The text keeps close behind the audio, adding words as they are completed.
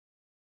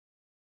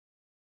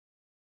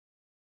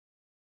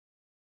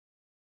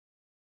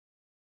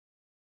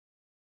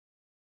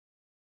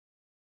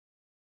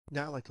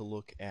Now I'd like to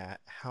look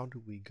at how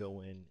do we go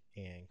in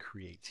and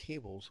create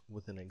tables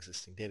with an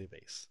existing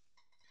database.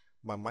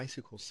 My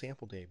MySQL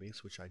sample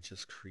database, which I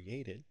just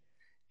created,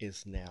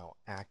 is now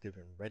active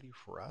and ready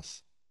for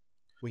us.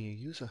 When you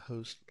use a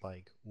host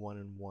like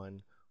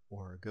 1&1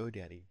 or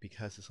GoDaddy,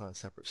 because it's on a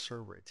separate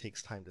server, it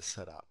takes time to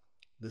set up.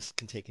 This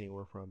can take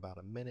anywhere from about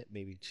a minute,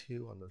 maybe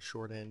two on the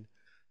short end,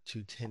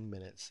 to 10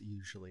 minutes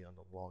usually on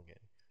the long end.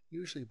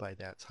 Usually by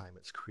that time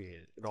it's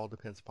created. It all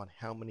depends upon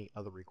how many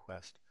other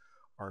requests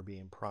are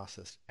being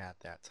processed at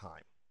that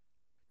time.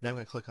 Now I'm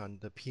going to click on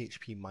the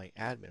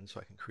phpMyAdmin so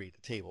I can create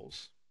the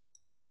tables.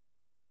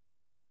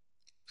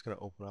 It's going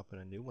to open up in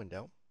a new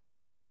window.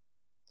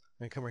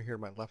 I'm going to come over here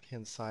to my left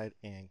hand side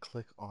and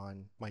click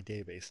on my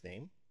database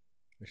name,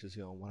 which is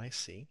the only one I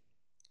see.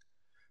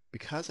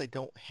 Because I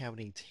don't have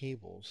any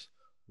tables,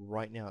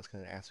 right now it's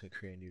going to ask me to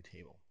create a new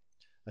table.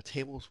 A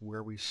table is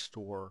where we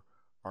store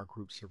our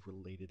groups of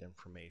related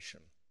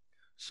information.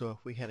 So if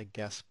we had a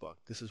guest book,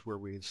 this is where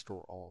we would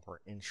store all of our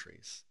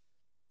entries.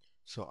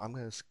 So I'm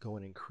going to go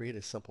in and create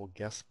a simple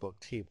guest book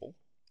table,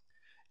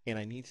 and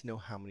I need to know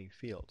how many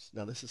fields.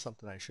 Now this is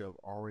something I should have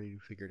already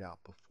figured out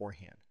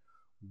beforehand.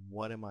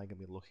 What am I going to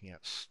be looking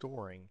at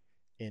storing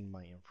in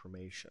my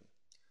information?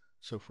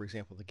 So for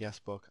example, the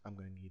guest book, I'm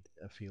going to need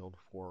a field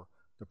for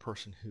the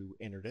person who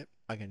entered it.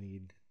 I'm going to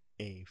need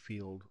a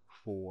field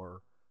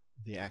for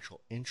the actual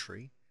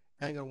entry,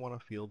 and I'm going to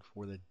want a field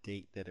for the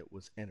date that it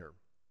was entered.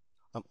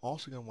 I'm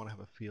also going to want to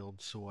have a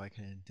field so I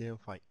can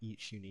identify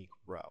each unique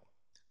row.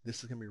 This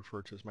is going to be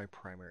referred to as my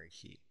primary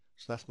key.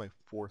 So that's my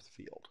fourth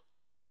field.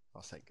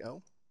 I'll say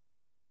go.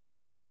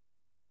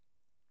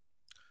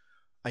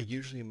 I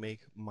usually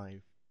make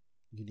my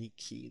unique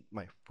key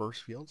my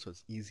first field so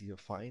it's easy to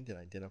find and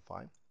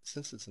identify.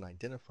 Since it's an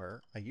identifier,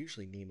 I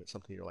usually name it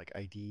something like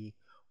ID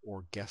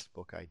or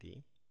guestbook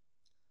ID.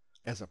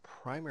 As a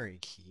primary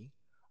key,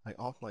 I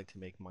often like to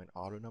make mine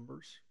auto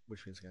numbers,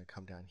 which means I'm going to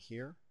come down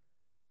here,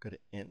 go to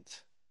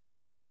int.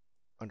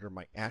 Under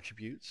my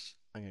attributes,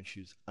 I'm going to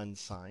choose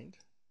unsigned.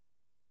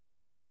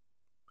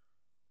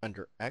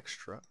 Under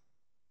extra,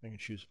 I'm going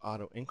to choose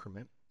auto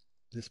increment.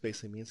 This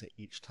basically means that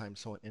each time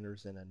someone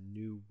enters in a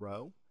new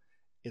row,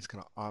 it's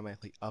going to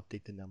automatically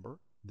update the number.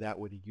 That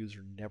way the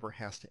user never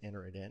has to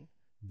enter it in.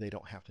 They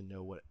don't have to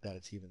know that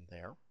it's even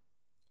there.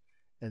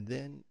 And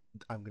then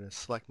I'm going to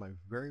select my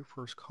very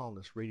first column,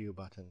 this radio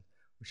button,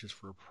 which is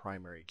for a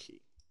primary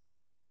key.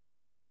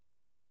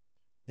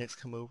 Next,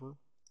 come over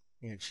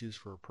and choose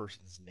for a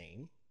person's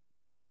name.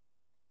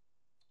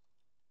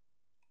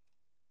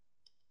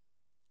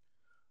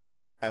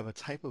 I have a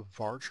type of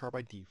varchar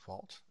by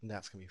default, and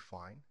that's going to be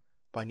fine,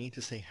 but I need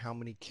to say how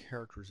many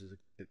characters is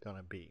it going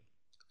to be.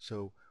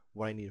 So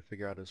what I need to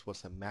figure out is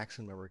what's the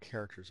maximum number of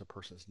characters a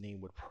person's name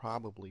would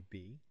probably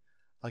be.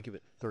 I'll give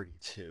it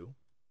 32.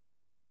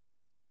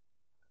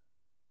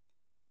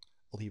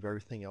 I'll leave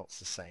everything else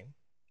the same.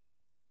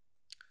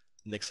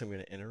 Next I'm going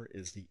to enter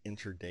is the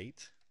enter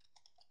date.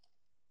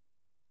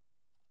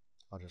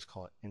 I'll just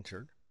call it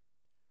entered.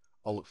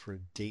 I'll look for a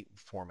date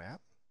format.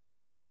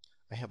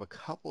 I have a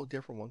couple of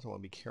different ones I want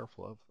to be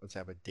careful of. Let's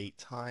have a date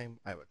time,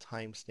 I have a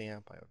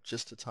timestamp, I have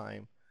just a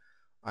time.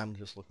 I'm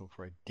just looking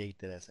for a date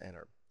that is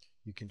entered.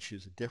 You can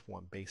choose a different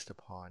one based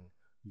upon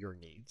your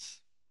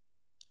needs.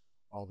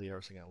 All the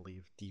others I'm going to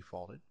leave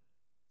defaulted.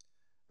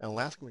 And the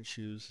last one we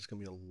choose is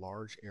going to be a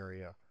large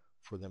area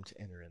for them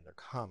to enter in their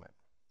comment.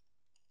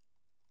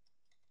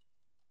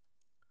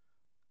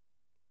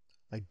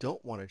 I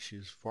don't want to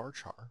choose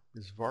varchar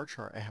because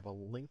varchar I have a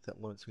length that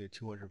limits me to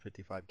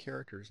 255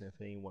 characters, and if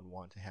anyone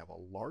wanted to have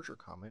a larger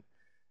comment,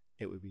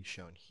 it would be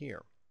shown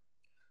here.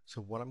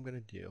 So what I'm going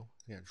to do,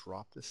 I'm going to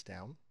drop this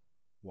down,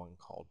 one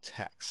called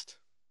text.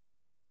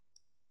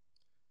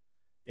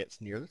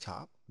 It's near the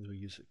top because we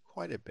use it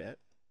quite a bit,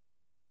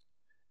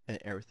 and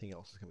everything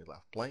else is going to be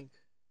left blank.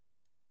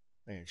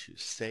 I'm going to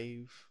choose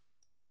save.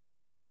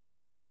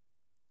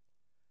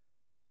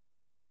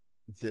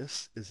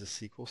 This is a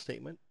SQL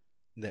statement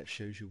that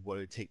shows you what it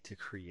would take to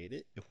create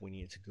it. If we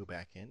needed to go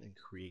back in and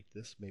create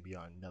this maybe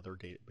on another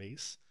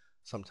database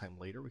sometime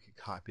later, we could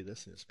copy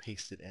this and just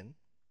paste it in.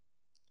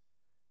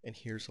 And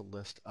here's a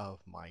list of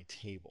my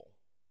table.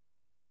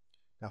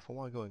 Now if I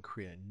want to go and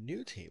create a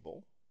new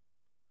table,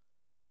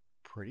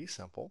 pretty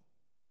simple.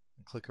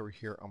 I click over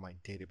here on my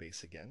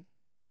database again.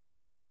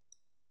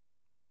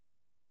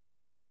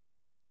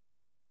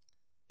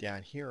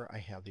 Down here I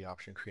have the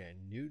option to create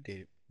a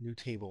new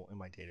table in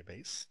my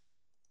database.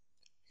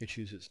 I can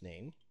choose its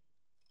name.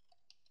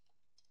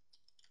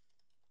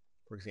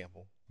 For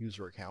example,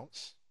 user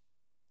accounts.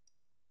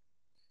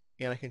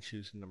 And I can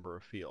choose the number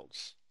of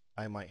fields.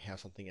 I might have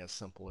something as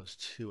simple as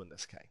 2 in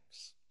this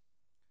case,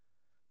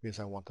 because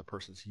I want the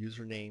person's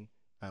username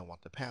and I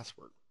want the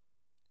password.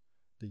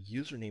 The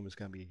username is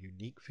going to be a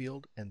unique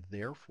field, and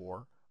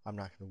therefore I'm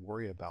not going to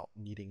worry about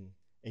needing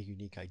a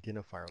unique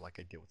identifier like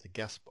I did with the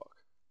guest book.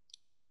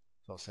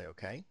 So I'll say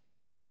OK.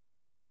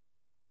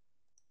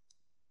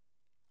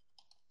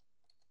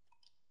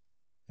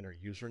 Enter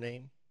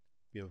username,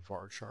 be a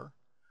varchar.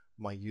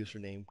 My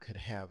username could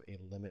have a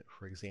limit,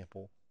 for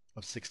example,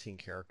 of 16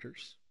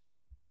 characters.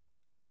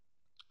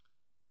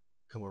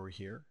 Come over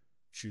here,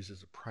 choose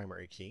as a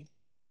primary key.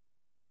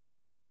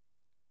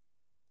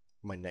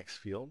 My next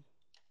field,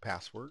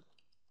 password,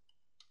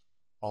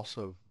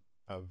 also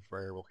a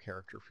variable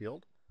character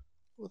field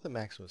with a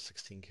maximum of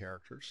 16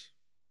 characters.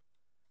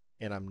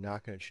 And I'm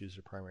not going to choose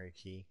a primary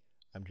key.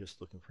 I'm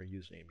just looking for a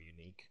username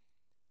unique,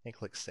 and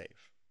click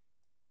Save.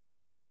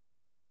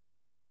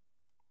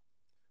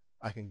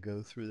 I can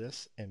go through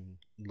this and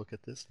look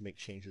at this, make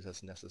changes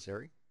as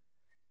necessary.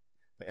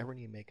 If I ever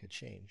need to make a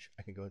change,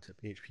 I can go into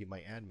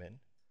phpMyAdmin.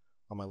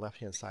 On my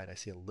left-hand side, I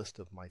see a list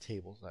of my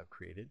tables that I've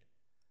created.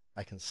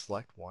 I can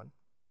select one,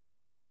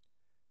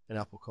 and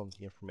up will come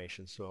the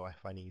information. So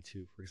if I need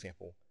to, for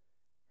example,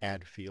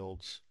 add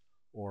fields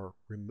or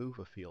remove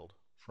a field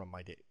from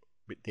my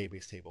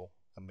database table,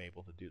 I'm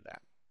able to do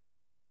that.